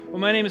Well,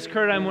 my name is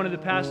Kurt. I'm one of the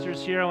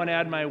pastors here. I want to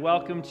add my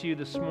welcome to you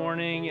this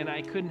morning. And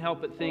I couldn't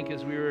help but think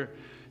as we were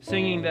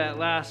singing that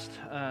last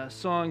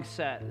song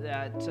set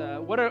that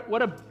what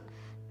a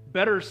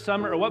better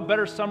summer, or what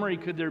better summary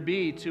could there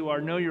be to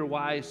our Know Your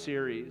Why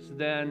series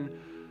than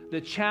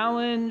the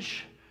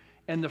challenge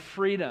and the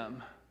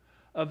freedom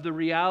of the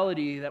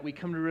reality that we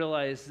come to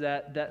realize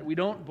that we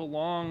don't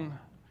belong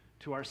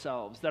to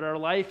ourselves, that our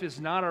life is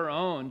not our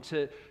own.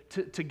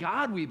 To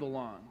God we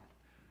belong.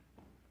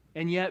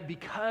 And yet,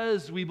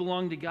 because we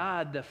belong to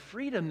God, the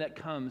freedom that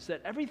comes,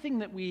 that everything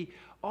that we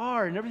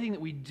are and everything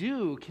that we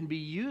do can be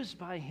used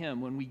by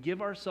Him when we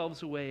give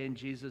ourselves away in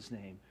Jesus'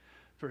 name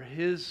for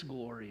His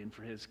glory and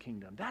for His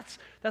kingdom.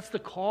 That's the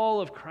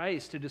call of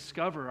Christ, to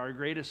discover our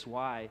greatest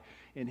why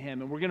in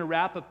Him. And we're going to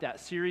wrap up that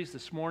series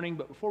this morning.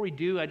 But before we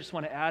do, I just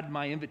want to add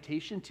my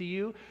invitation to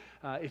you.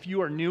 If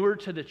you are newer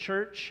to the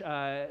church,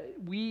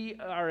 we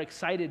are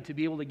excited to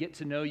be able to get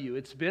to know you.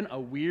 It's been a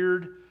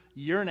weird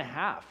year and a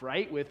half,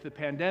 right, with the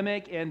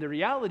pandemic, and the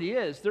reality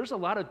is there's a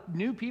lot of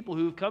new people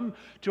who've come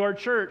to our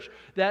church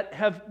that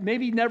have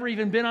maybe never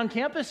even been on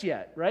campus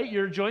yet, right?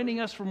 You're joining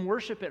us from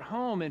worship at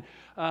home,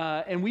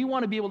 and we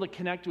want to be able to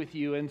connect with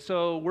you, and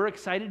so we're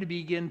excited to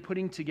begin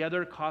putting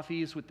together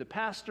coffees with the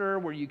pastor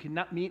where you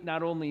can meet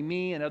not only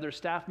me and other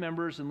staff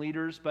members and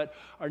leaders, but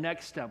our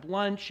Next Step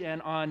lunch.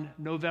 And on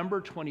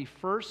November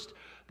 21st,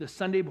 the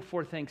Sunday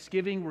before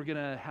Thanksgiving, we're going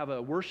to have a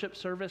worship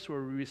service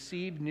where we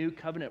receive new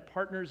covenant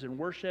partners in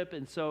worship.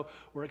 And so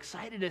we're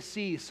excited to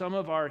see some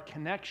of our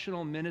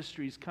connectional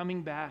ministries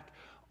coming back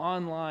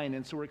online.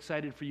 And so we're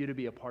excited for you to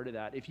be a part of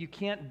that. If you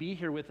can't be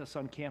here with us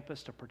on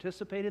campus to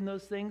participate in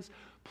those things,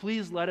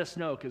 please let us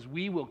know, because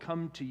we will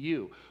come to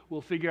you.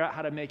 We'll figure out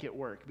how to make it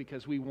work,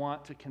 because we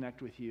want to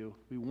connect with you.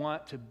 We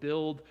want to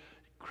build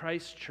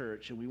Christ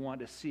Church, and we want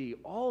to see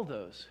all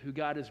those who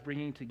God is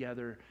bringing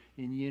together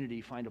in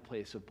unity find a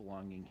place of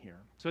belonging here.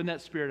 So in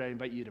that spirit, I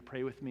invite you to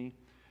pray with me,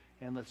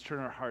 and let's turn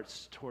our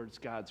hearts towards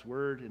God's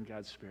Word and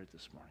God's Spirit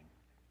this morning.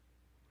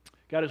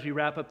 God, as we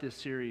wrap up this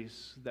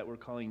series that we're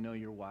calling Know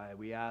Your Why,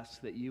 we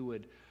ask that you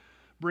would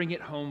bring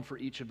it home for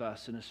each of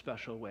us in a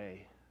special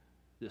way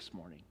this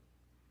morning.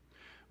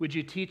 Would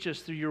you teach us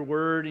through your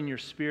Word and your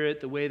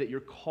Spirit the way that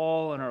your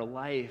call in our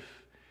life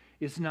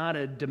is not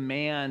a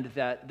demand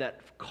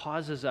that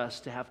causes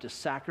us to have to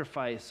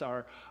sacrifice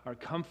our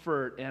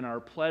comfort and our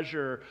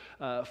pleasure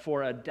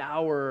for a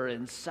dour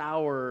and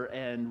sour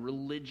and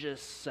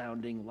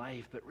religious-sounding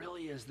life, but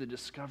really is the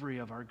discovery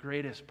of our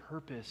greatest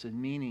purpose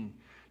and meaning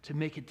to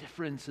make a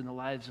difference in the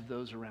lives of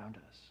those around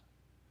us,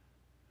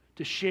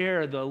 to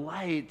share the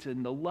light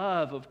and the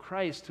love of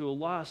Christ to a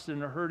lost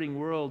and a hurting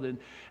world. And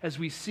as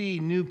we see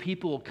new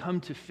people come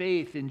to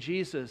faith in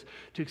Jesus,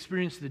 to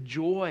experience the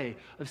joy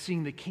of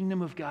seeing the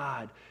kingdom of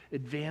God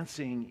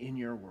advancing in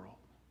your world.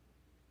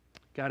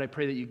 God, I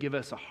pray that you give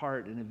us a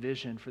heart and a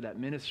vision for that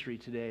ministry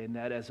today, and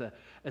that as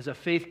a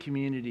faith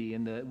community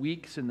in the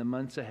weeks and the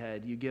months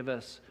ahead, you give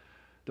us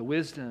the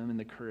wisdom and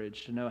the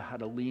courage to know how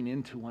to lean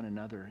into one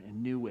another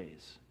in new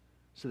ways,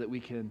 so that we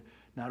can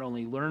not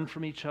only learn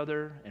from each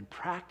other and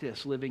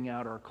practice living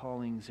out our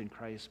callings in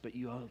Christ, but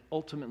you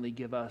ultimately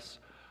give us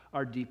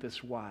our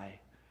deepest why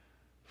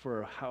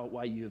for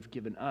why you have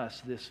given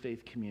us this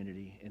faith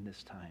community in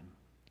this time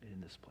and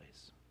in this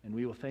place. And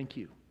we will thank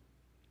you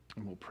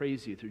and we'll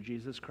praise you through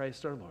Jesus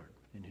Christ our Lord,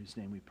 in whose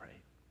name we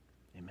pray.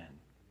 Amen.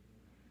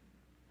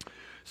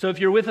 So if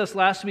you're with us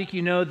last week,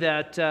 you know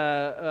that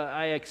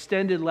I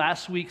extended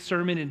last week's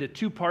sermon into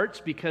two parts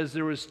because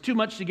there was too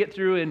much to get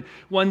through in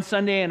one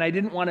Sunday, and I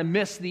didn't want to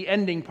miss the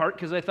ending part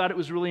because I thought it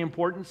was really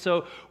important.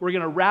 So we're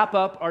going to wrap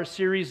up our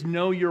series,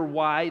 Know Your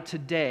Why,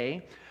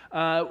 today.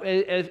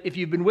 If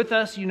you've been with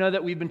us, you know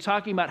that we've been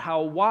talking about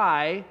how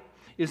why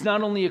is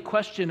not only a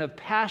question of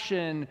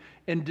passion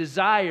and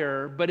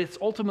desire, but it's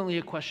ultimately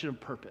a question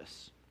of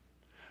purpose.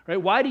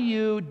 Right? Why do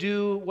you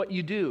do what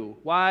you do?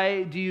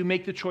 Why do you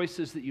make the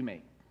choices that you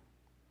make?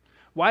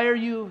 Why are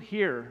you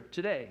here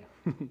today?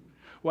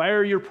 Why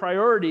are your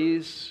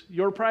priorities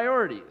your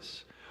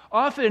priorities?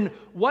 Often,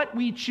 what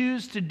we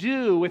choose to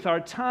do with our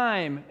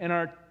time and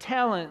our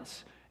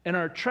talents and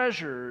our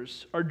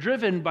treasures are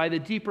driven by the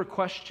deeper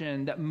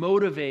question that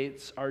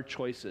motivates our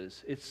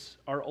choices. It's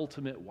our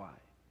ultimate why.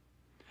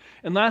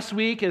 And last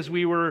week, as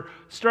we were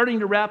starting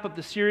to wrap up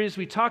the series,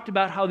 we talked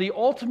about how the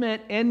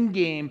ultimate end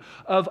game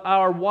of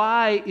our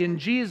why in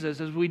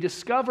Jesus, as we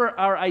discover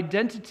our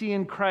identity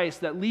in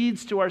Christ that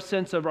leads to our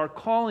sense of our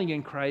calling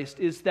in Christ,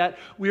 is that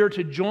we are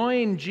to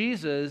join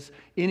Jesus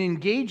in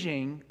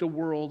engaging the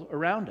world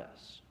around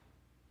us.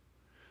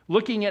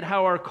 Looking at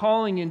how our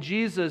calling in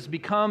Jesus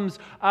becomes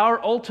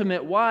our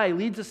ultimate why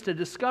leads us to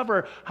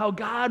discover how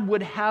God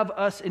would have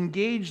us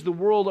engage the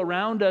world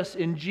around us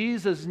in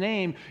Jesus'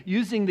 name,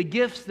 using the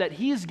gifts that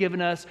He's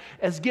given us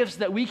as gifts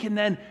that we can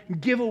then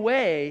give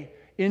away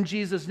in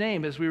Jesus'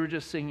 name, as we were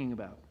just singing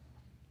about.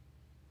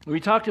 We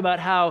talked about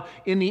how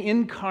in the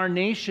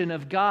incarnation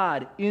of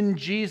God in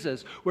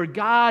Jesus, where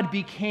God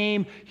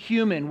became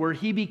human, where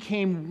He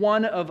became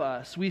one of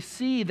us, we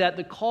see that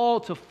the call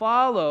to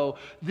follow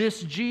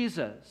this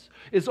Jesus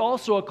is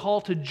also a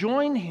call to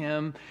join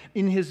him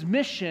in his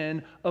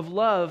mission of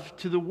love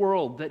to the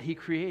world that he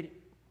created.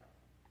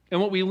 And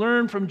what we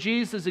learn from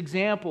Jesus'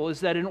 example is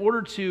that in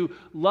order to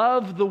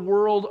love the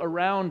world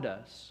around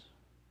us,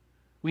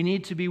 we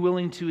need to be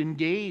willing to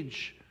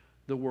engage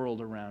the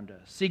world around us.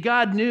 See,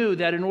 God knew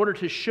that in order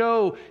to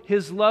show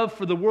his love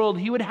for the world,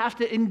 he would have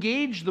to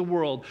engage the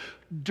world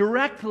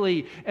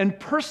directly and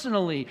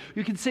personally.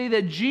 You could say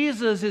that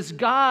Jesus is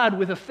God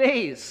with a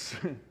face.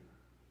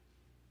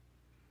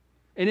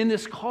 And in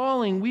this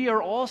calling, we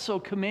are also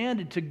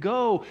commanded to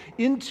go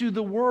into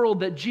the world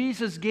that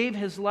Jesus gave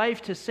his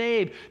life to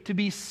save, to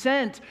be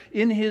sent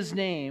in his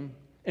name.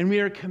 And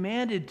we are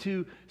commanded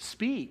to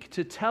speak,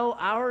 to tell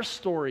our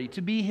story,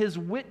 to be his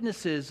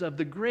witnesses of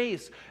the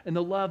grace and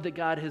the love that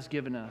God has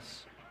given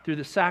us through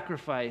the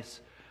sacrifice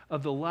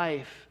of the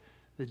life,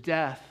 the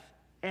death,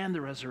 and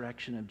the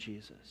resurrection of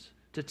Jesus.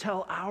 To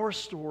tell our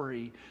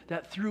story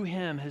that through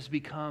him has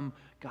become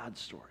God's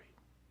story.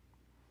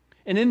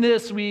 And in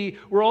this,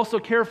 we're also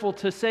careful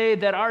to say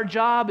that our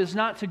job is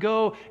not to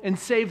go and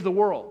save the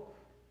world.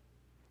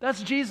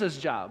 That's Jesus'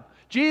 job.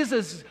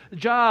 Jesus'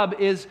 job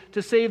is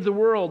to save the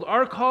world.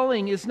 Our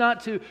calling is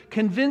not to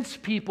convince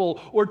people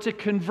or to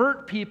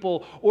convert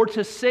people or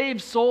to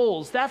save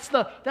souls. That's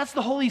the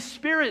Holy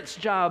Spirit's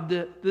job,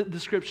 the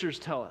Scriptures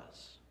tell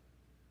us.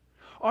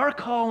 Our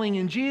calling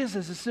in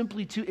Jesus is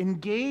simply to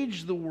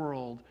engage the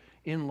world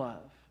in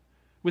love,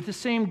 with the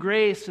same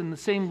grace and the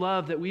same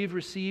love that we've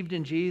received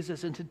in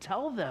Jesus, and to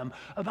tell them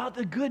about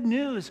the good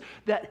news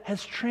that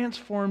has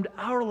transformed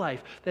our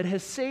life, that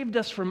has saved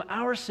us from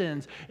our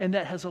sins, and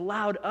that has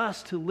allowed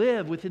us to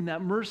live within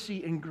that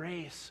mercy and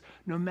grace,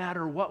 no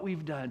matter what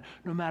we've done,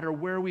 no matter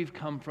where we've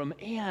come from,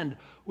 and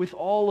with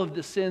all of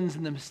the sins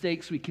and the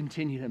mistakes we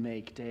continue to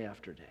make day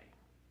after day.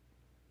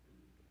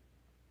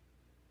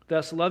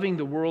 Thus, loving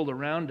the world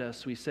around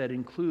us, we said,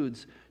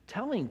 includes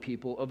telling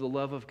people of the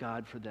love of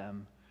God for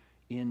them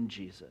in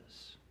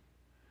Jesus.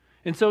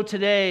 And so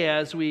today,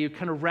 as we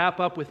kind of wrap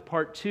up with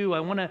part 2, I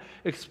want to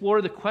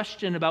explore the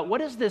question about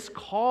what is this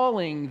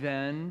calling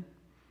then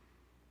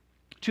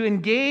to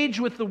engage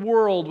with the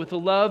world with the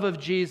love of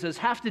Jesus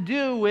have to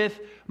do with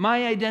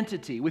my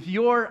identity, with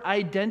your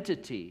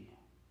identity,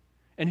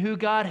 and who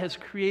God has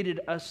created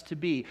us to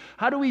be.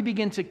 How do we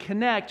begin to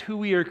connect who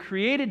we are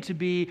created to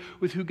be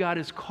with who God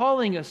is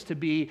calling us to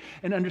be,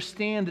 and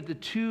understand that the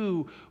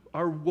two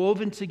are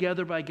woven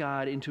together by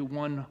God into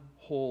one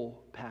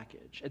whole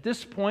package? At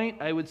this point,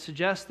 I would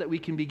suggest that we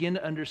can begin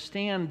to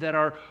understand that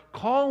our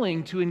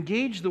calling to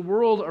engage the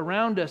world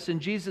around us in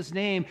Jesus'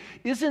 name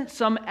isn't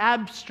some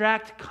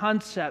abstract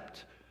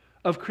concept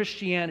of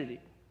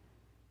Christianity.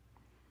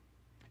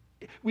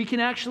 We can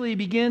actually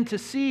begin to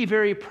see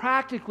very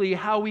practically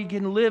how we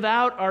can live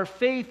out our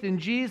faith in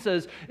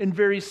Jesus in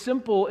very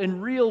simple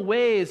and real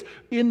ways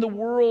in the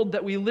world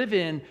that we live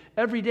in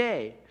every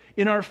day.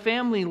 In our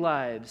family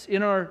lives,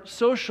 in our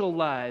social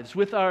lives,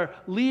 with our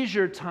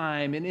leisure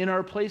time, and in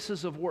our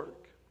places of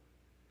work.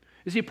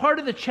 You see, part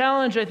of the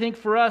challenge, I think,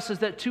 for us is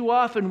that too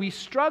often we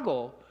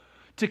struggle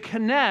to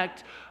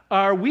connect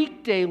our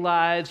weekday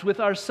lives with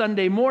our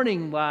Sunday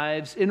morning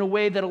lives in a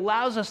way that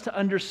allows us to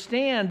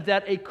understand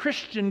that a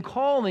Christian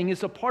calling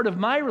is a part of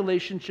my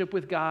relationship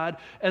with God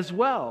as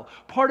well,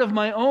 part of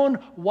my own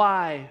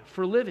why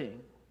for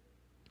living.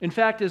 In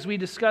fact, as we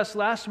discussed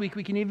last week,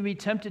 we can even be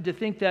tempted to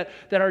think that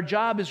our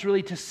job is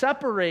really to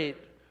separate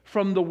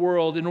from the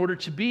world in order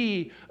to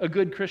be a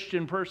good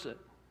Christian person.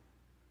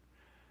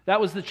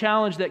 That was the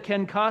challenge that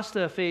Ken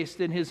Costa faced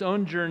in his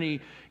own journey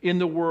in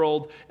the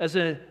world as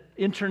an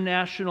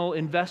international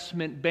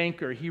investment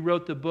banker. He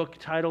wrote the book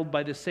titled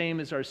by the same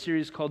as our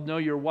series called Know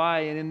Your Why,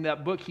 and in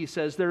that book he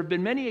says, "There have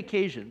been many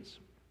occasions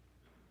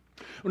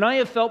when I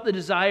have felt the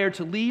desire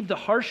to leave the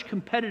harsh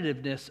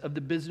competitiveness of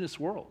the business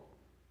world.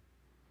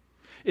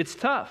 It's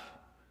tough.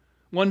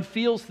 One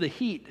feels the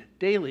heat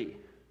daily.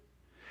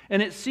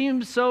 And it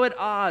seems so at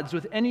odds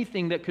with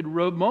anything that could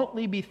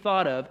remotely be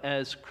thought of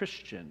as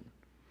Christian.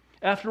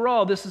 After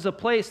all, this is a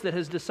place that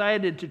has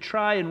decided to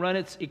try and run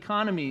its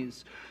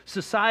economies,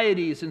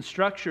 societies, and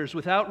structures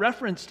without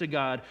reference to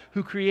God,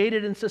 who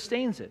created and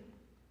sustains it.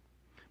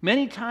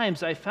 Many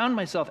times I found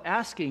myself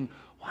asking,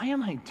 why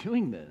am I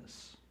doing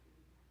this?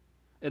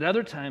 At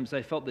other times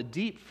I felt the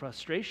deep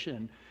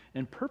frustration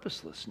and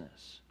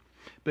purposelessness.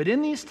 But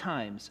in these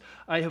times,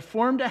 I have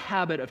formed a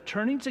habit of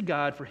turning to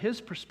God for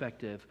his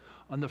perspective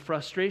on the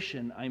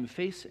frustration I'm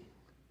facing."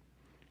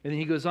 And then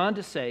he goes on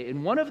to say,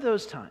 "In one of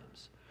those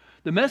times,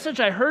 the message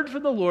I heard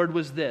from the Lord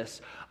was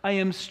this: I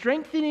am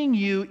strengthening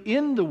you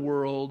in the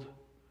world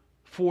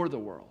for the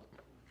world."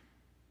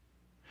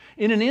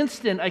 In an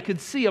instant, I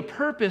could see a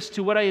purpose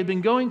to what I had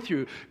been going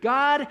through.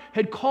 God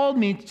had called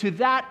me to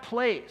that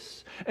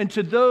place and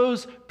to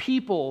those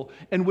people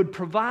and would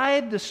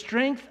provide the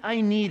strength I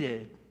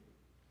needed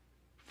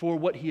for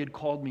what he had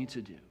called me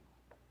to do.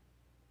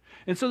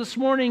 And so this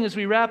morning, as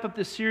we wrap up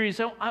this series,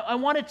 I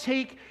want to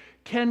take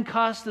Ken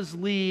Costa's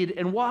lead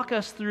and walk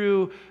us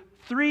through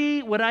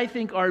three what I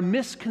think are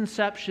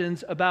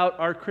misconceptions about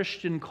our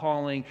Christian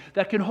calling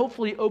that can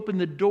hopefully open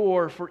the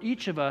door for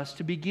each of us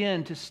to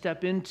begin to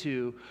step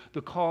into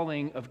the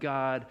calling of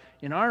God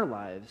in our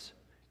lives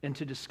and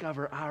to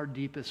discover our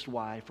deepest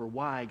why for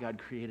why God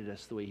created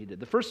us the way He did.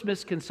 The first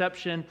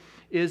misconception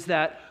is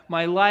that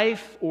my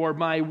life or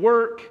my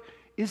work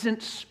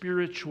isn't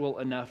spiritual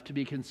enough to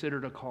be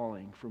considered a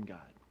calling from God.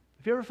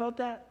 Have you ever felt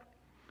that?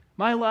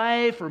 My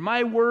life or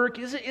my work,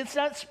 it's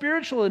not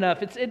spiritual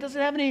enough. It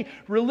doesn't have any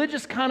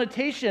religious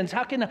connotations.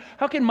 How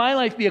can my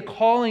life be a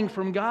calling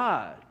from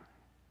God?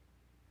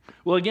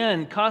 Well,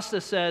 again, Costa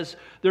says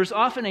there's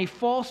often a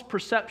false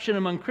perception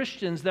among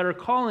Christians that our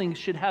callings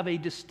should have a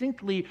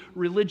distinctly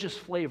religious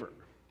flavor.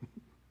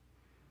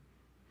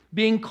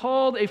 Being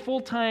called to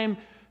full-time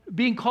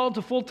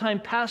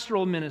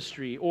pastoral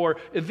ministry or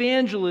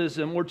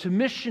evangelism or to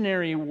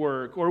missionary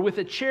work or with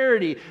a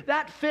charity,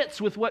 that fits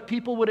with what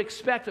people would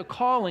expect a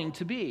calling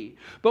to be.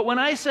 But when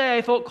I say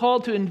I felt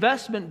called to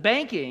investment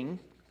banking,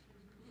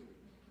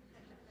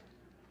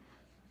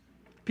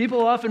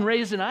 people often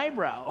raise an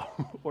eyebrow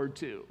or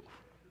two.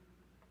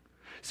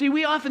 See,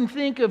 we often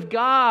think of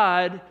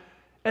God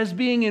as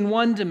being in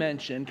one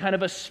dimension, kind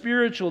of a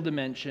spiritual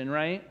dimension,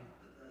 right?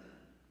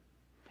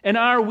 And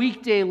our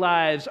weekday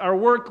lives, our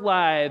work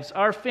lives,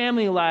 our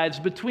family lives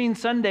between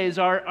Sundays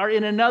are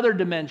in another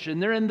dimension.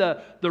 They're in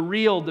the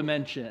real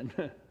dimension.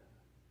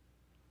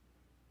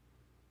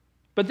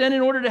 But then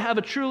in order to have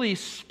a truly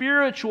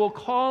spiritual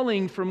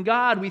calling from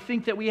God, we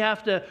think that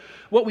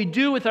what we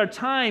do with our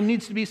time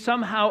needs to be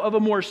somehow of a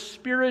more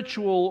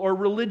spiritual or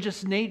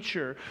religious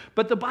nature.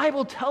 But the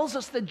Bible tells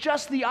us that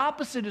just the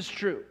opposite is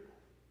true.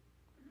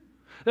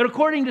 That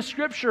according to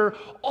Scripture,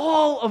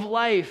 all of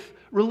life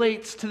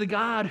relates to the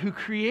God who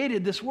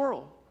created this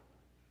world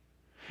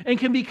and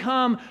can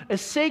become a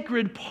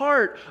sacred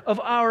part of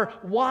our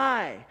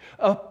why,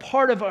 a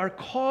part of our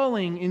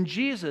calling in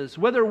Jesus,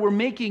 whether we're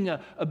making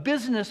a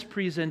business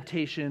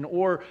presentation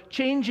or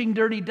changing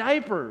dirty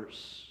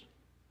diapers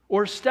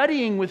or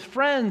studying with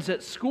friends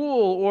at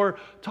school or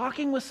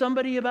talking with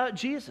somebody about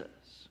Jesus.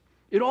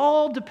 It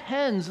all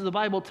depends, the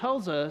Bible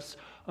tells us,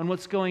 on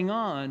what's going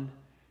on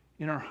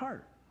in our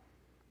heart,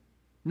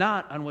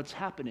 not on what's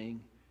happening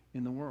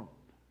in the world.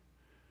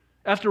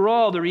 After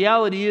all, the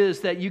reality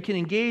is that you can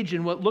engage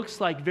in what looks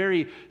like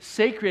very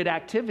sacred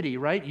activity,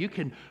 right? You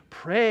can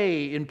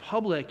pray in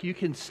public. You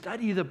can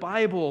study the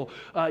Bible.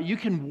 You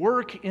can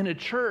work in a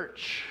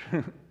church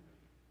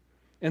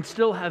and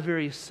still have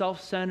very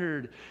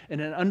self-centered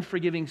and an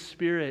unforgiving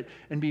spirit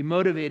and be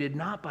motivated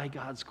not by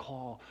God's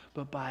call,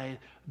 but by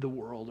the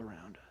world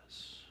around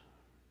us.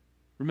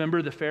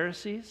 Remember the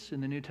Pharisees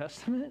in the New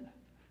Testament?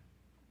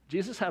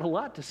 Jesus had a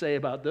lot to say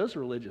about those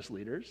religious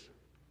leaders.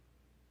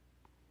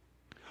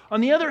 On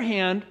the other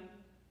hand,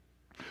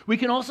 we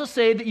can also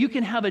say that you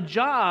can have a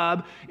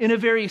job in a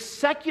very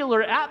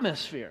secular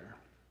atmosphere,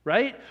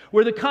 right?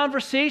 Where the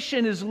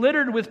conversation is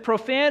littered with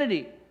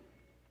profanity.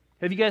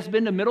 Have you guys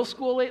been to middle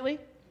school lately?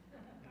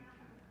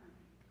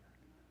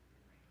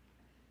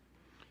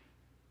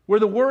 Where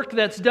the work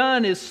that's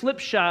done is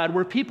slipshod,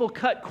 where people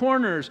cut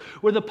corners,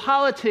 where the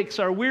politics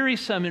are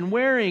wearisome and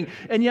wearing,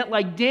 and yet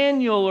like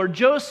Daniel or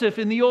Joseph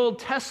in the Old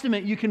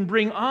Testament, you can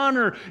bring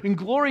honor and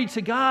glory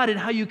to God in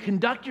how you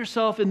conduct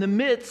yourself in the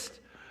midst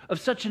of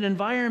such an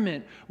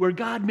environment where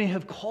God may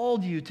have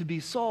called you to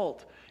be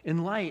salt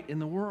and light in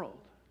the world.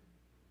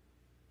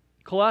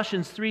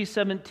 Colossians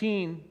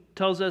 3:17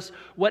 tells us,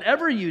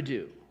 whatever you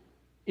do,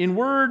 in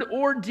word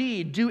or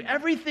deed, do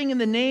everything in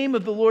the name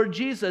of the Lord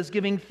Jesus,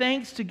 giving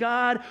thanks to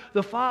God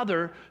the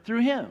Father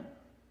through Him.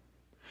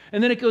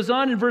 And then it goes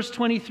on in verse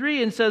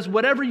 23 and says,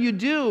 whatever you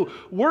do,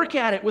 work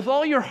at it with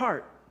all your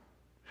heart,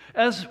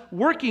 as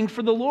working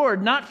for the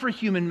Lord, not for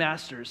human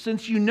masters,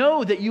 since you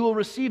know that you will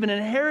receive an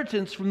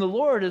inheritance from the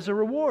Lord as a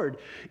reward.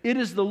 It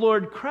is the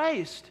Lord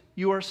Christ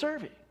you are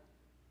serving.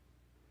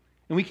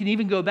 And we can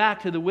even go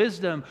back to the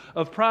wisdom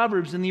of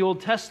Proverbs in the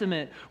Old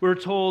Testament. We're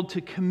told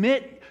to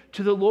commit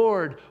to the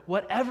Lord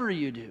whatever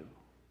you do,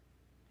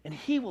 and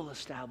He will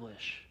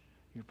establish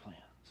your plans.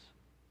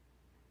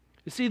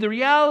 You see, the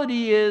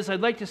reality is, I'd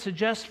like to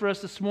suggest for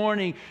us this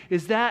morning,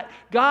 is that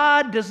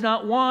God does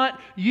not want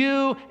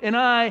you and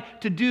I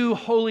to do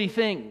holy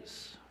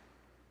things.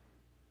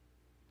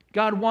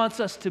 God wants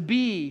us to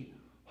be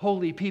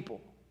holy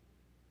people.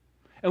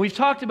 And we've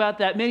talked about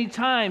that many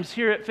times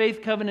here at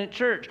Faith Covenant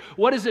Church.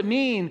 What does it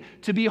mean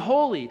to be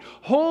holy?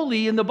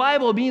 Holy in the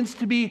Bible means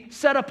to be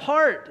set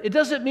apart. It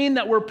doesn't mean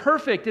that we're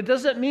perfect. It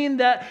doesn't mean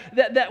that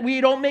we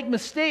don't make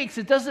mistakes.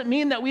 It doesn't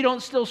mean that we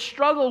don't still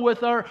struggle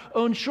with our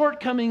own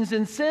shortcomings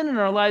and sin in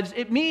our lives.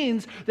 It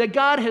means that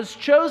God has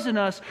chosen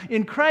us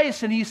in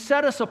Christ and He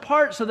set us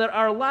apart so that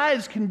our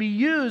lives can be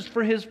used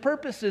for His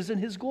purposes and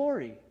His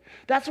glory.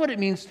 That's what it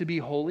means to be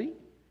holy.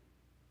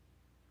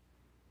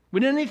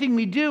 When anything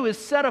we do is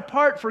set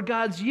apart for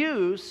God's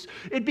use,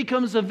 it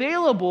becomes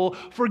available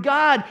for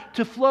God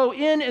to flow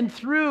in and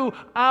through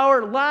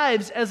our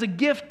lives as a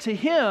gift to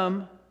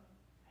Him,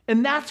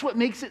 and that's what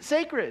makes it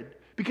sacred.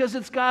 Because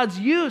it's God's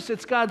use,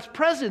 it's God's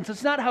presence.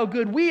 It's not how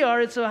good we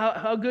are, it's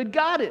how good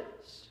God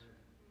is.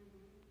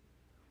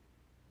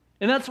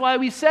 And that's why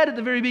we said at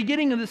the very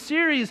beginning of the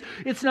series,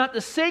 it's not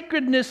the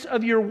sacredness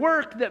of your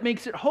work that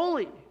makes it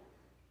holy.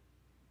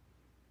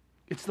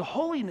 It's the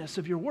holiness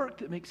of your work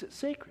that makes it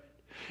sacred.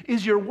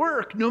 Is your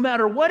work, no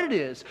matter what it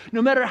is,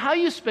 no matter how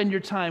you spend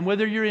your time,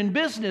 whether you're in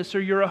business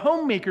or you're a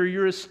homemaker,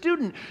 you're a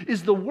student,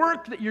 is the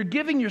work that you're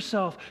giving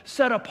yourself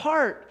set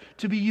apart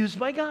to be used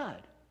by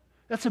God?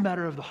 That's a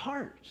matter of the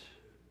heart.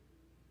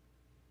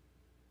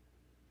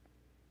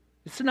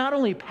 It's not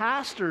only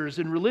pastors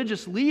and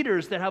religious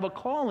leaders that have a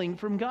calling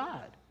from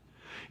God.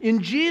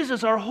 In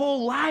Jesus, our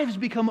whole lives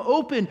become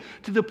open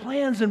to the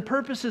plans and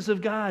purposes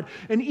of God.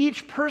 And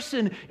each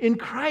person in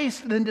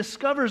Christ then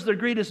discovers their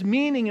greatest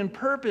meaning and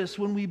purpose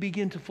when we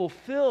begin to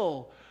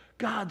fulfill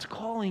God's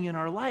calling in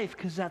our life,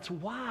 because that's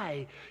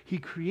why He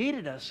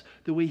created us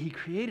the way He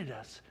created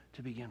us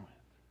to begin with.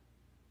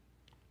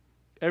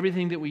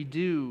 Everything that we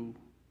do,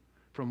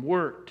 from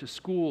work to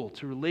school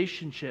to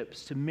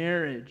relationships to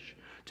marriage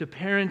to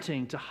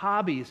parenting, to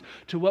hobbies,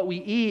 to what we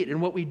eat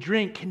and what we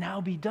drink, can now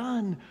be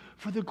done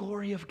for the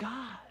glory of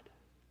God.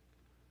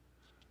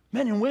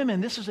 Men and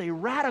women, this is a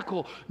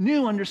radical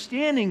new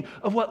understanding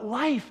of what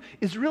life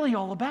is really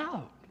all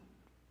about.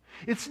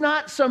 It's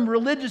not some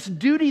religious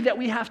duty that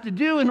we have to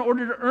do in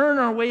order to earn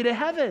our way to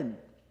heaven.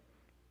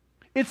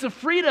 It's a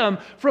freedom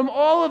from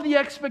all of the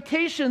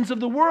expectations of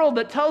the world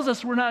that tells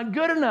us we're not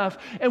good enough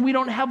and we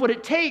don't have what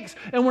it takes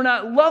and we're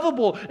not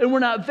lovable and we're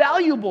not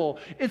valuable.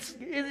 It's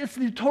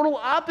the total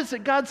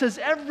opposite. God says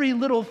every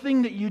little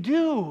thing that you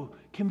do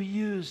can be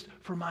used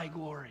for my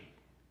glory.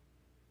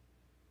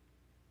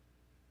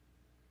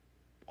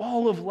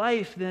 All of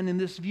life then in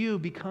this view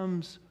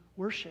becomes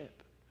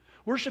worship.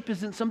 Worship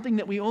isn't something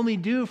that we only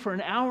do for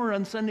an hour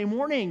on Sunday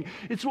morning.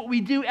 It's what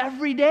we do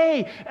every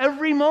day,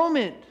 every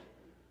moment.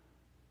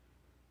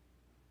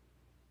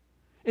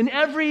 And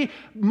every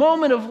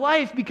moment of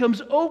life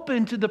becomes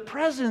open to the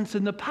presence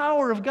and the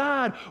power of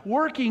God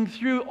working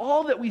through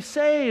all that we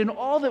say and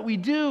all that we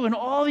do and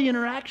all the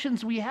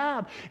interactions we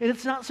have. And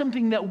it's not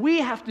something that we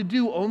have to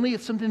do only,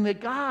 it's something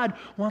that God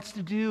wants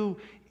to do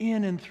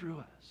in and through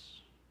us.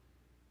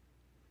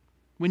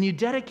 When you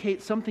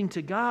dedicate something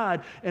to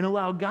God and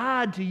allow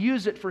God to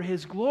use it for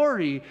His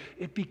glory,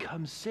 it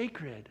becomes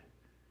sacred.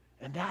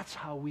 And that's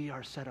how we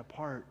are set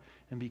apart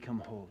and become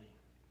holy.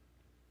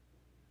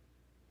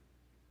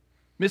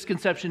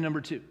 Misconception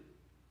number 2.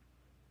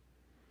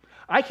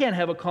 I can't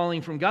have a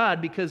calling from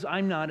God because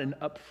I'm not an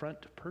upfront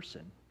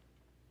person.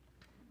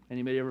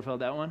 Anybody ever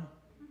felt that one?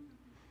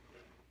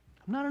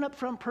 I'm not an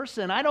upfront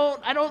person. I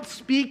don't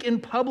speak in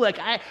public.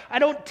 I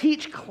don't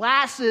teach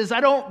classes. I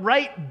don't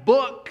write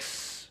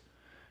books.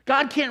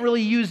 God can't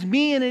really use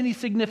me in any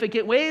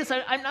significant ways.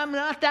 I'm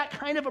not that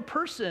kind of a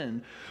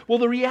person. Well,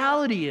 the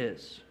reality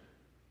is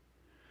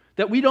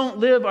that we don't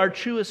live our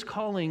truest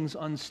callings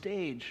on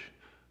stage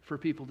for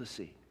people to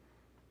see.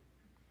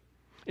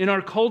 In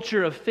our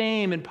culture of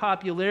fame and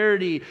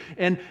popularity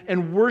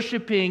and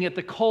worshiping at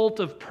the cult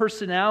of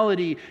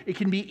personality, it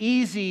can be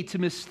easy to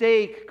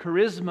mistake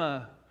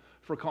charisma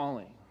for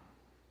calling.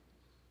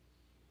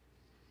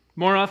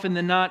 More often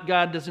than not,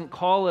 God doesn't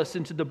call us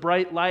into the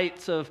bright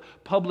lights of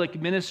public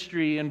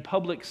ministry and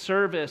public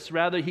service.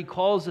 Rather, He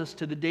calls us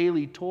to the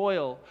daily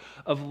toil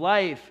of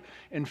life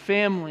and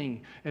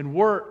family and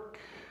work.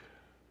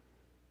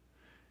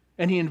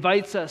 And He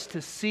invites us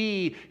to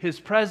see His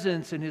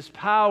presence and His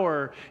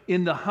power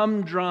in the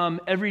humdrum,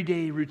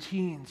 everyday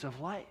routines of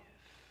life.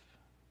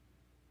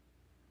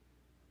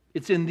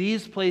 It's in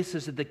these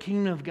places that the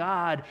kingdom of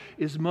God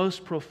is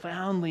most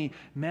profoundly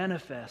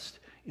manifest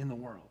in the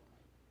world.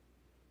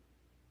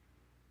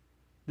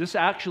 This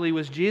actually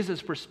was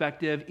Jesus'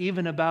 perspective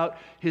even about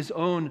His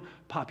own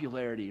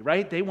popularity,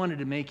 right? They wanted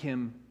to make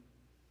Him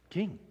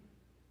king.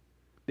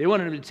 They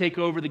wanted Him to take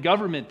over the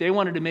government. They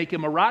wanted to make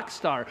Him a rock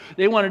star.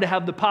 They wanted to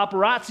have the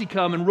paparazzi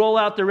come and roll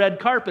out the red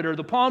carpet or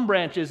the palm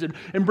branches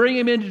and bring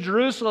Him into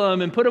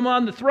Jerusalem and put Him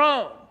on the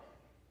throne.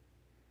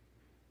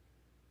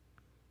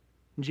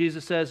 And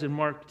Jesus says in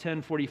Mark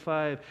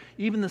 10:45,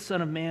 even the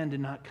Son of Man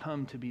did not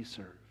come to be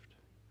served,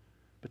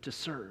 but to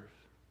serve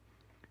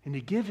and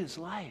to give His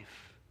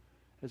life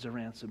as a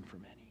ransom for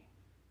many.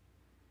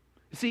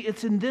 You see,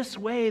 it's in this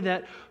way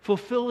that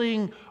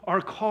fulfilling our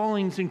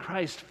callings in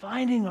Christ,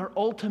 finding our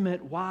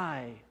ultimate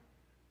why,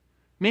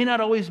 may not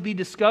always be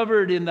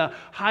discovered in the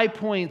high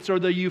points or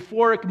the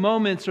euphoric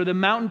moments or the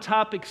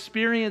mountaintop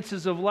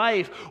experiences of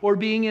life or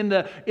being in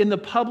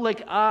the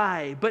public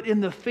eye, but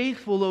in the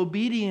faithful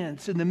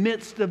obedience in the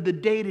midst of the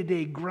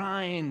day-to-day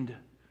grind,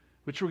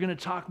 which we're going to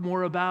talk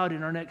more about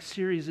in our next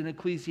series in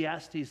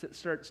Ecclesiastes that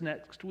starts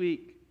next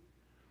week,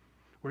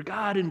 where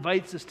God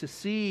invites us to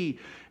see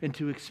and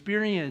to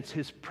experience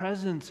His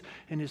presence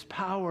and His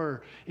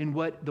power in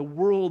what the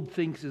world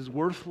thinks is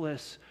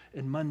worthless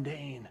and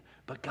mundane.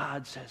 But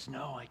God says,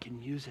 no, I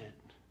can use it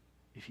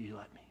if you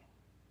let me.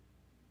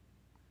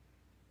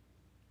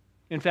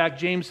 In fact,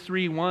 James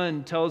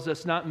 3:1 tells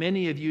us, "Not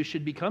many of you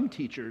should become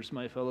teachers,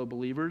 my fellow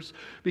believers,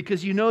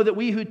 because you know that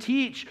we who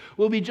teach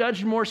will be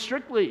judged more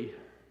strictly."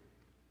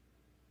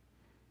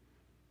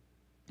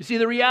 You see,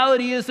 the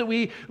reality is that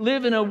we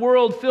live in a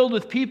world filled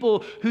with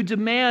people who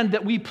demand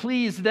that we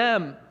please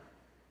them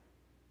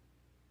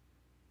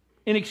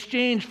in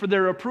exchange for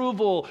their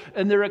approval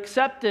and their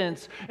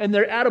acceptance and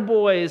their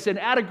attaboys and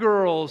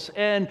attagirls,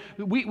 and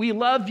we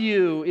love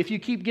you if you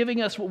keep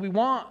giving us what we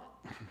want.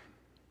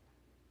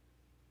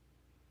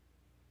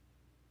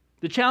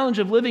 The challenge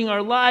of living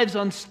our lives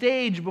on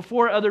stage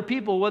before other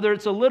people, whether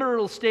it's a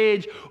literal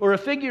stage or a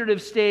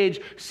figurative stage,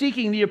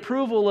 seeking the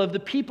approval of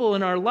the people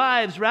in our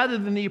lives rather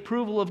than the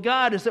approval of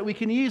God, is that we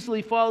can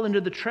easily fall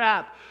into the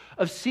trap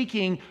of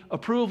seeking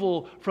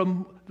approval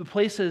from the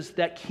places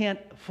that can't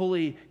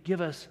fully give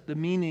us the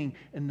meaning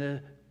and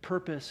the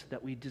purpose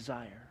that we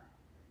desire.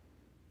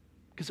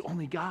 Because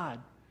only God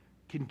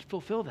can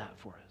fulfill that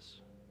for us.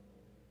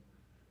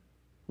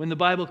 When the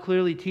Bible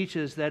clearly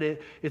teaches that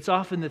it's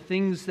often the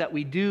things that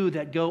we do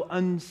that go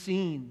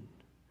unseen,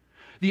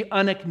 the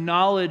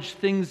unacknowledged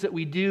things that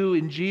we do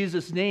in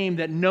Jesus' name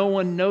that no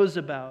one knows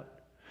about,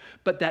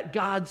 but that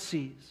God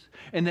sees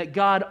and that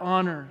God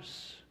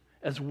honors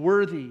as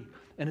worthy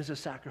and as a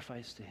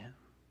sacrifice to Him.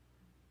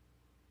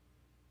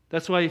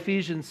 That's why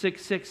Ephesians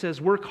 6:6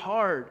 says, "Work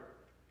hard,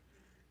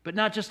 but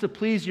not just to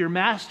please your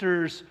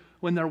masters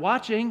when they're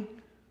watching.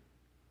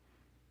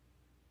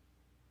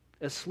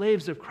 As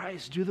slaves of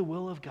Christ, do the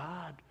will of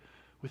God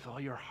with all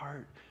your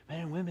heart." Men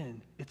and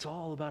women, it's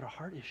all about a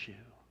heart issue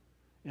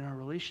in our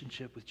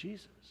relationship with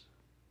Jesus.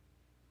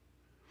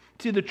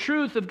 See, the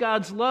truth of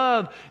God's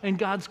love and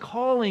God's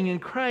calling in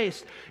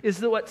Christ is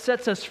that what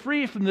sets us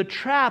free from the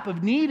trap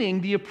of needing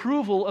the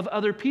approval of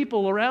other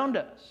people around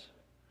us.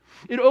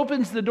 It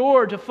opens the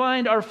door to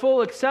find our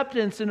full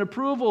acceptance and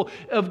approval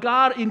of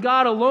God in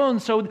God alone,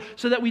 so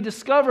that we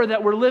discover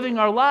that we're living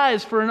our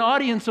lives for an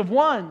audience of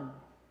one.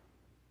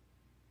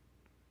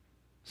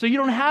 So you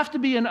don't have to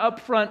be an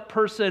upfront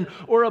person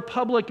or a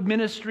public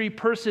ministry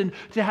person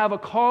to have a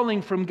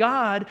calling from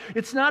God.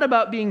 It's not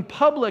about being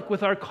public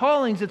with our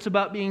callings. It's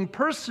about being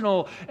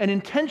personal and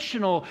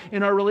intentional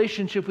in our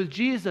relationship with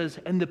Jesus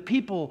and the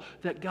people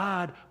that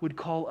God would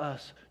call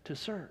us to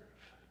serve.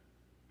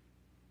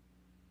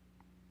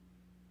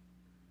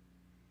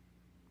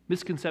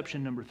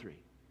 Misconception number 3.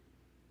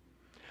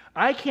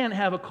 I can't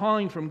have a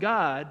calling from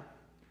God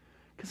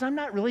because I'm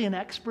not really an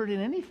expert in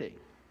anything.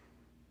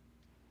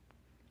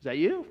 Is that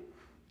you?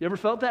 You ever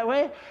felt that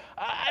way?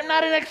 I'm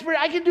not an expert.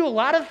 I can do a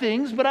lot of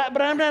things, but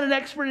I'm not an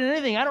expert in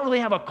anything. I don't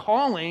really have a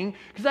calling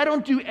because I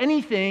don't do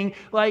anything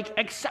like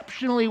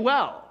exceptionally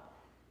well.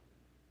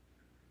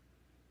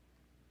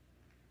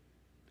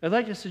 I'd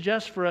like to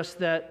suggest for us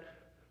that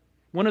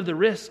one of the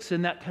risks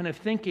in that kind of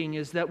thinking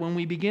is that when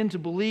we begin to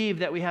believe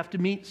that we have to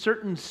meet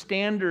certain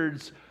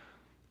standards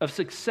of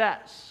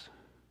success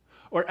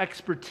or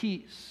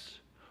expertise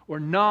or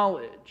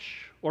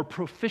knowledge or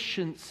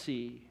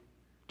proficiency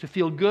to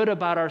feel good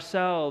about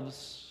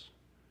ourselves,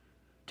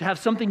 to have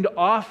something to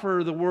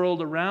offer the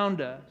world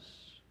around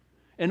us,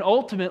 and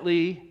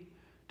ultimately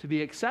to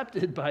be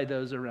accepted by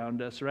those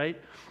around us, right?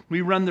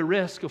 We run the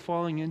risk of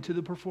falling into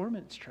the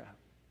performance trap.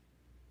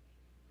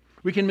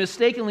 We can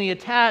mistakenly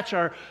attach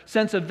our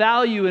sense of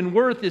value and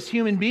worth as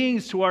human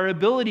beings to our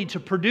ability to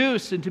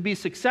produce and to be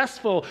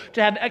successful,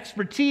 to have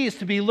expertise,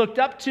 to be looked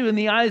up to in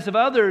the eyes of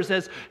others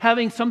as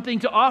having something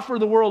to offer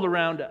the world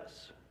around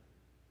us.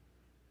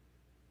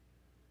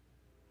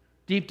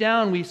 Deep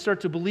down, we start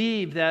to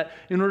believe that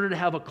in order to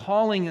have a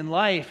calling in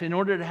life, in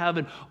order to have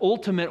an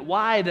ultimate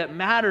why that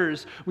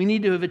matters, we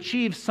need to have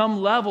achieved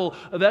some level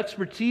of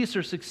expertise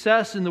or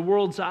success in the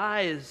world's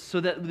eyes so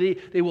that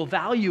they will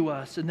value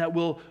us and that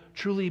we'll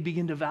truly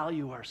begin to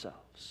value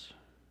ourselves.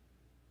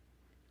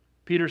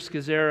 Peter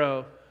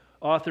Scazzero,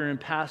 author and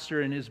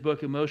pastor, in his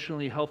book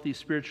Emotionally Healthy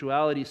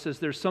Spirituality, says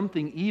there's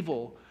something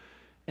evil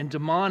and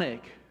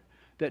demonic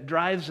that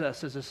drives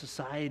us as a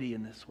society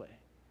in this way.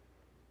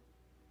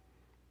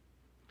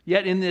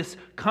 Yet in this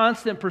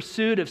constant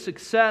pursuit of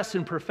success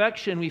and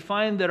perfection, we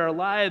find that our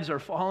lives are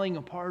falling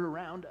apart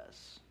around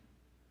us.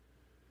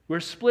 We're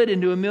split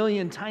into a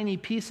million tiny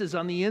pieces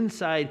on the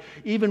inside,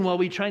 even while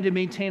we try to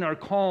maintain our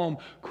calm,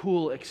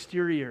 cool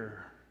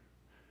exterior.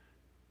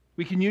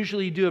 We can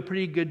usually do a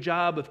pretty good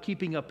job of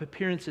keeping up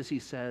appearances, he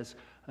says,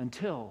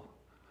 until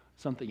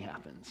something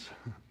happens.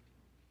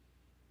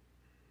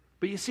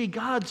 But you see,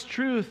 God's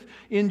truth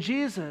in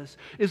Jesus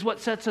is what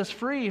sets us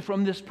free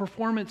from this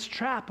performance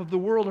trap of the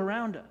world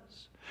around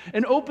us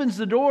and opens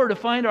the door to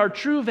find our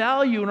true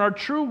value and our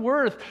true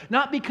worth,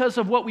 not because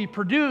of what we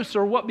produce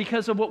or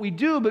because of what we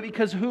do, but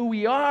because of who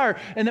we are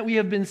and that we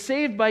have been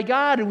saved by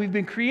God and we've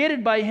been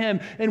created by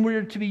Him and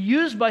we're to be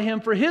used by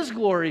Him for His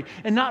glory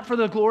and not for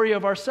the glory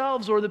of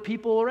ourselves or the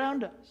people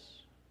around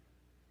us.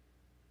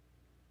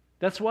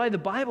 That's why the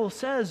Bible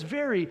says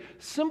very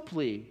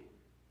simply,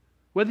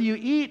 whether you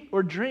eat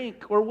or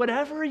drink or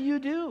whatever you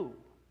do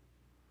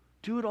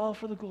it all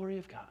for the glory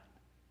of God.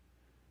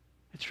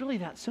 It's really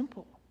that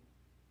simple.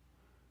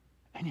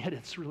 And yet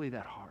it's really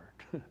that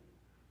hard.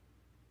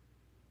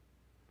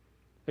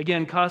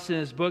 Again, Costa in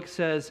his book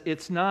says,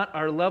 it's not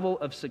our level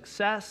of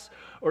success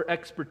or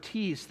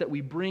expertise that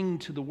we bring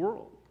to the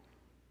world.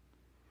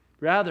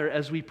 Rather,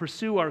 as we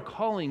pursue our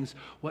callings,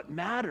 what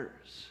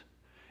matters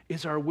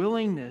is our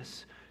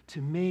willingness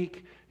to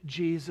make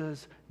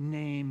Jesus'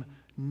 name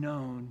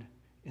known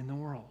in the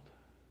world.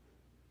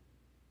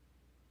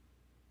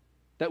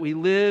 That we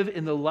live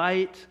in the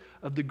light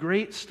of the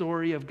great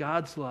story of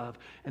God's love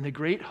and the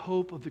great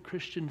hope of the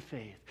Christian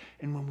faith.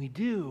 And when we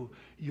do,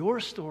 your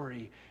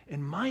story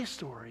and my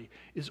story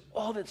is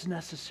all that's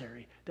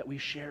necessary that we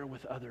share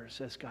with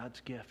others as God's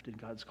gift and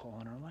God's call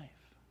in our life.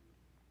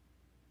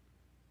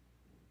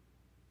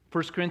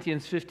 1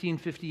 Corinthians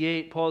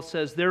 15:58, Paul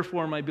says,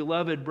 "Therefore, my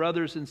beloved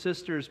brothers and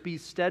sisters, be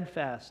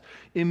steadfast,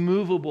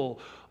 immovable,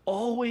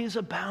 always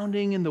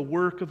abounding in the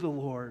work of the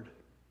Lord,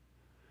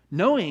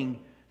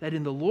 knowing that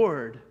in the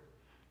Lord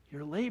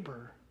your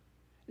labor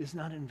is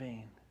not in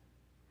vain."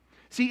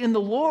 See, in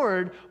the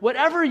Lord,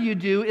 whatever you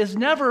do is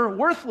never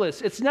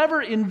worthless. It's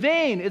never in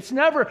vain. It's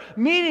never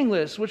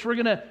meaningless, which we're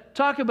going to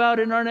talk about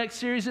in our next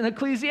series in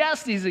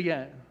Ecclesiastes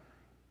again.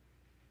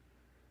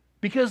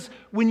 Because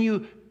when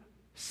you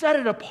set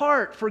it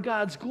apart for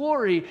God's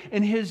glory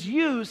and His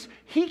use,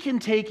 He can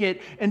take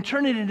it and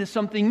turn it into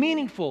something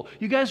meaningful.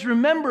 You guys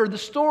remember the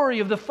story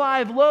of the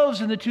 5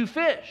 loaves and the 2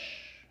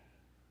 fish.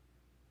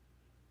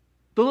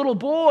 The little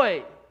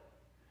boy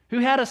who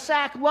had a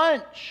sack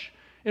lunch.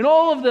 And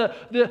all of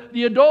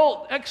the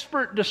adult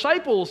expert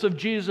disciples of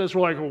Jesus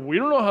were like, well, we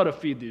don't know how to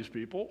feed these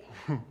people.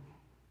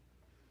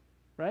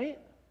 Right?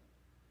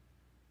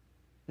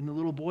 And the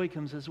little boy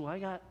comes and says, well, I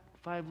got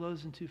 5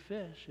 loaves and 2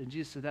 fish. And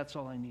Jesus said, that's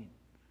all I need.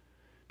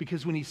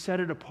 Because when He set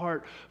it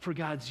apart for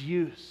God's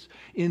use,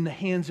 in the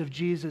hands of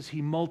Jesus,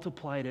 He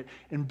multiplied it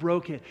and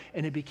broke it,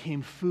 and it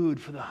became food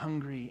for the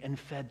hungry and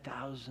fed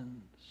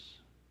thousands.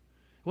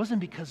 It wasn't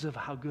because of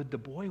how good the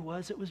boy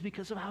was, it was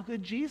because of how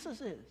good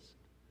Jesus is.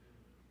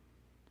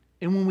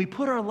 And when we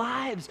put our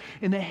lives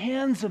in the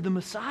hands of the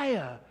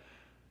Messiah,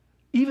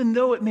 even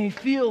though it may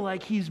feel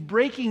like He's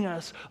breaking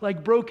us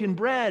like broken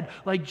bread,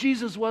 like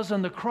Jesus was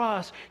on the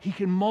cross, He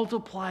can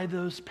multiply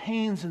those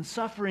pains and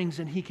sufferings,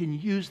 and He can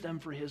use them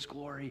for His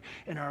glory,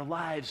 and our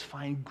lives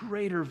find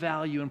greater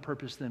value and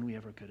purpose than we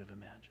ever could have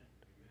imagined.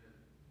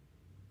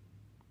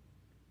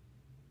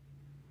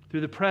 Through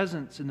the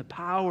presence and the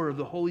power of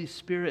the Holy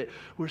Spirit,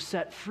 we're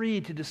set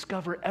free to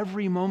discover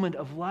every moment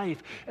of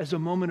life as a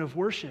moment of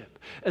worship,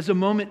 as a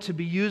moment to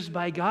be used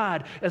by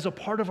God, as a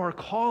part of our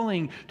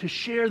calling to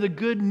share the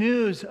good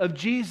news of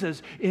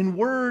Jesus in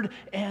word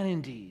and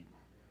in deed.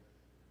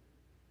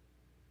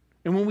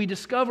 And when we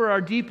discover our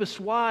deepest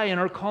why and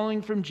our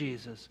calling from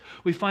Jesus,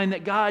 we find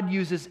that God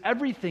uses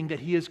everything that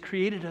He has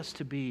created us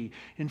to be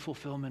in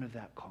fulfillment of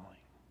that calling.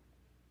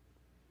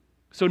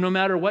 So no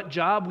matter what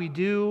job we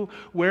do,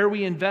 where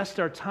we invest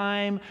our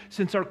time,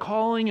 since our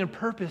calling and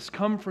purpose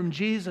come from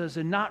Jesus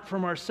and not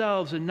from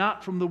ourselves and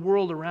not from the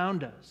world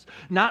around us,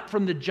 not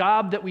from the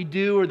job that we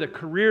do or the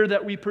career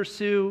that we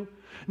pursue,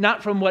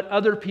 not from what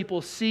other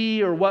people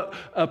see or what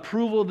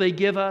approval they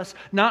give us,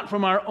 not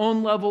from our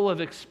own level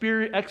of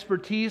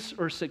expertise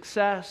or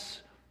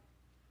success,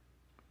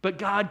 but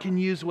God can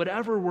use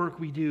whatever work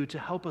we do to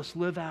help us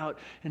live out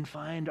and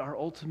find our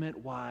ultimate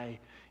why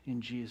in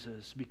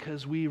Jesus.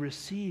 Because we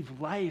receive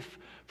life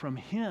from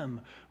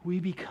Him, we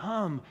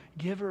become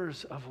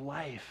givers of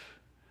life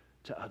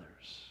to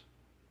others.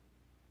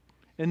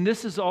 And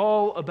this is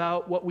all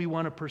about what we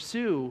want to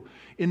pursue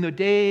in the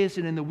days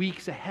and in the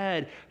weeks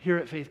ahead here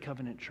at Faith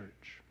Covenant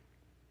Church.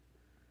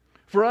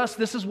 For us,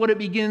 this is what it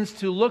begins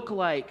to look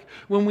like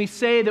when we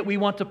say that we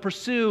want to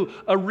pursue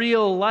a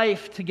real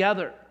life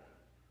together.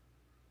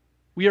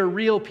 We are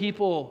real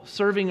people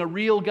serving a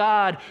real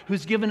God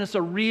who's given us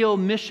a real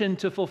mission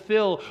to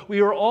fulfill.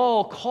 We are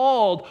all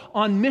called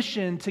on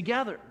mission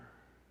together.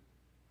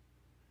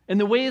 And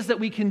the ways that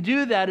we can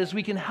do that is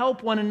we can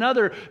help one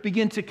another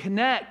begin to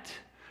connect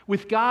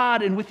with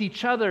God and with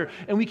each other,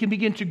 and we can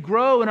begin to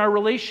grow in our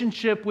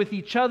relationship with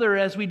each other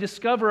as we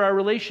discover our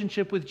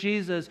relationship with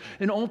Jesus,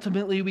 and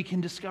ultimately we can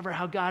discover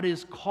how God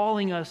is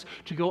calling us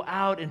to go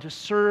out and to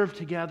serve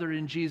together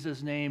in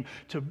Jesus' name,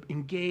 to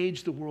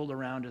engage the world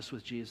around us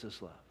with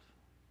Jesus' love.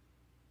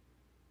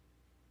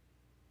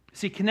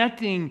 See,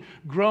 connecting,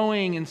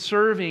 growing, and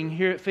serving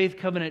here at Faith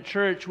Covenant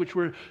Church, which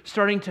we're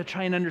starting to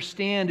try and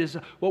understand is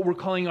what we're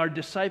calling our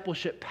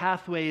discipleship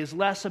pathway, is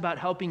less about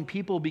helping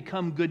people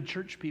become good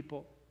church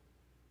people.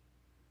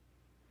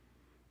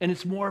 And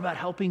it's more about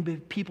helping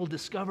people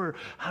discover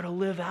how to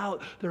live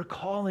out their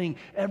calling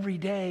every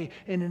day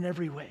and in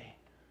every way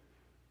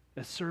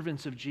as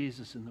servants of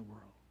Jesus in the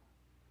world.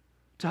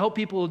 To help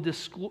people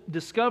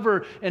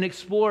discover and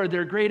explore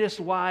their greatest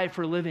why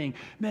for living.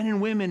 Men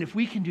and women, if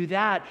we can do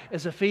that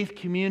as a faith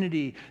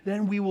community,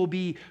 then we will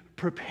be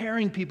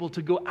preparing people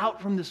to go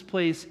out from this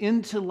place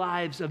into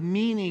lives of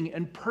meaning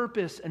and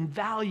purpose and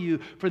value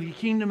for the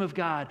kingdom of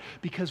God,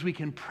 because we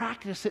can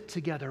practice it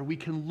together, we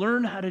can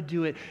learn how to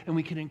do it, and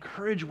we can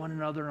encourage one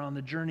another on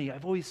the journey.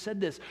 I've always said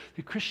this,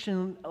 the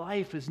Christian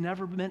life is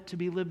never meant to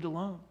be lived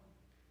alone.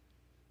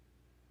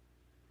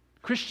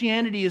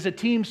 Christianity is a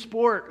team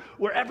sport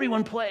where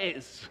everyone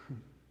plays.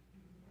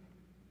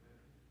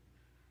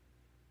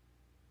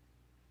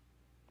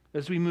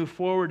 As we move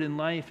forward in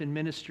life and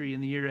ministry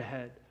in the year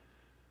ahead,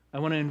 I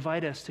want to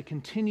invite us to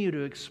continue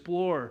to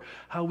explore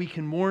how we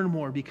can more and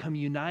more become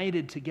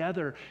united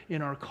together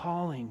in our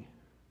calling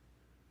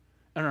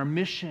and our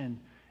mission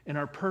and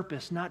our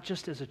purpose, not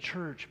just as a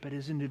church, but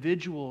as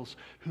individuals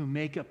who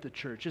make up the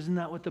church. Isn't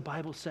that what the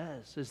Bible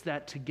says? Is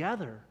that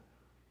together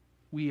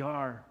we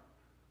are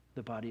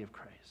the body of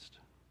Christ.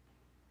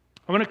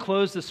 I want to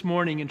close this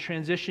morning and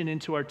transition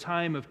into our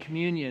time of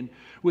communion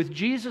with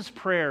Jesus'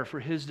 prayer for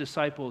his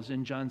disciples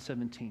in John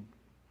 17.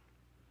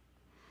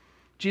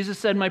 Jesus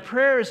said, "My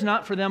prayer is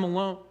not for them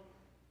alone.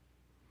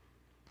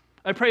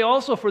 I pray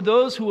also for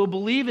those who will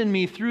believe in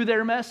me through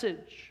their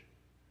message,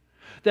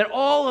 that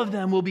all of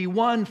them will be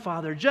one,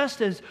 Father,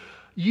 just as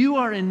you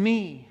are in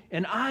me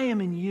and I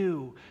am in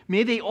you.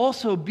 May they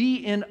also be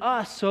in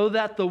us so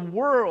that the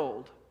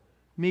world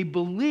may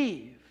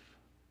believe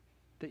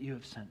that you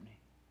have sent me.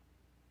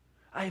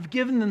 I have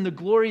given them the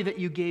glory that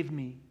you gave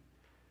me,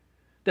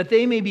 that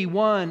they may be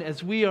one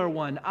as we are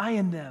one, I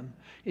and them,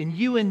 and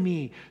you and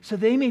me, so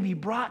they may be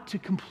brought to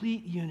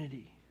complete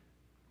unity.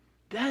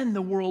 Then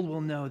the world will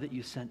know that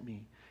you sent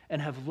me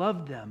and have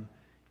loved them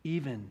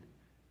even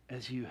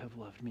as you have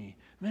loved me."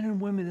 Men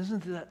and women,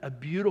 isn't that a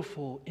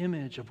beautiful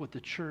image of what the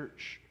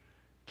church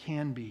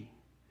can be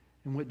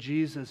and what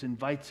Jesus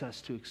invites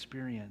us to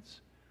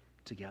experience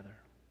together?